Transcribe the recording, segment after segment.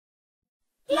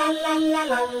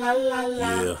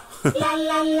Yeah. You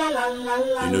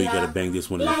know you gotta bang this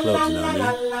one in the clubs, you know what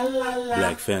I mean?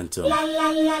 Black Phantom.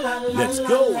 Let's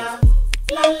go!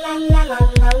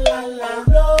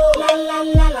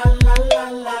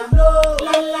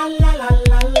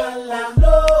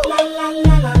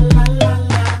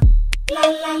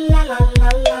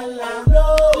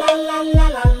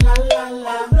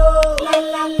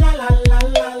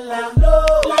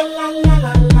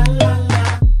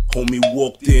 Homie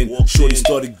walked in, shorty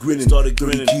started grinning, 30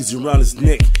 keys around his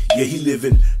neck. Yeah, he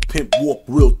living, pimp walk,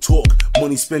 real talk,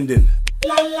 money spending.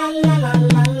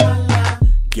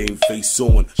 Game face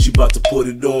on, she about to put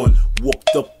it on.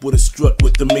 Walked up with a strut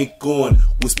with the mink on.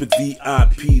 Whispered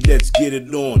VIP, let's get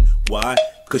it on. Why?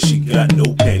 Cause she got no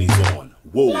panties on.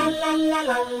 Whoa.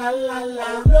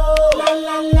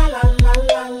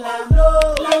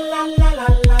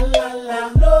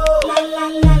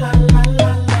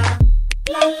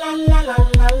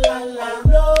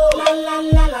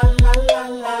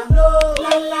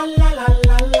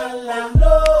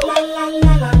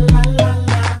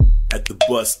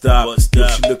 Bus stop,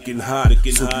 she looking hot,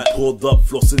 so we pulled up,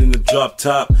 flossing in the drop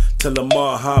top. Tell her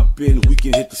ma hop in, we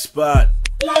can hit the spot.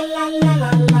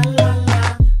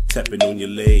 Tapping on your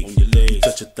leg,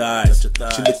 touch her thighs.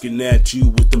 She looking at you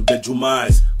with them bedroom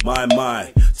eyes.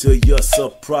 My, till you're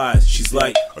surprised. She's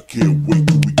like, I can't wait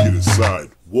till we get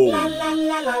inside. Whoa.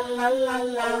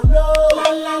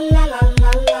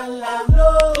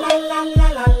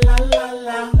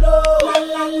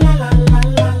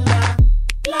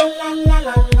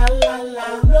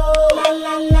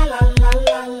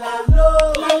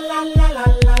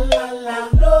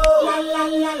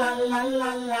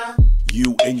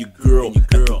 You and your girl at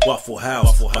the Waffle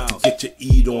House, about to get your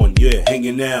eat on, yeah,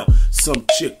 hanging out. Some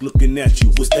chick looking at you,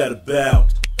 what's that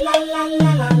about?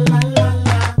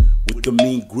 With the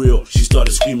mean grill, she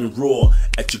started screaming raw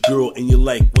at your girl, and you're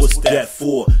like, what's that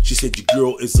for? She said your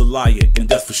girl is a liar, and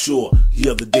that's for sure. The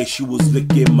other day she was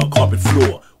licking my carpet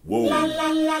floor. Whoa.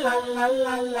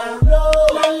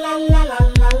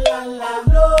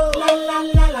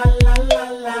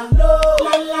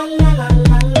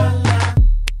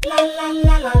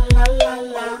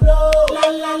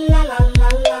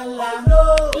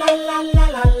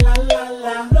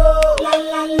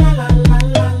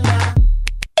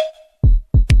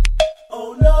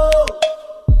 Oh no!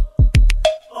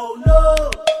 Oh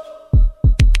no!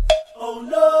 Oh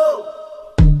no!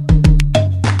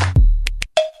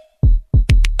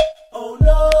 Oh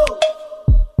no!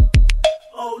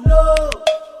 Oh no!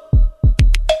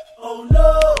 Oh no!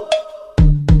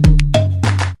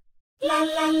 La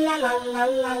la la la la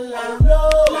la la no!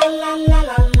 La la la la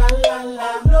la la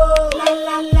la no! La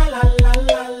la la la la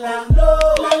la la no!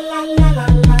 La la la la la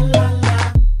la la la la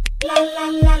la la la la la no! La la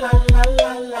la la la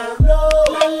la la no!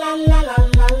 La la la la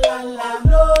la la la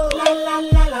no! La la la la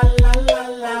la la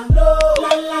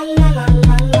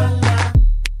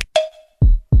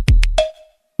la.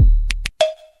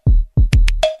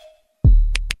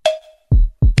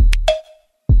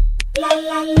 La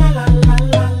la la la la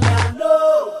la.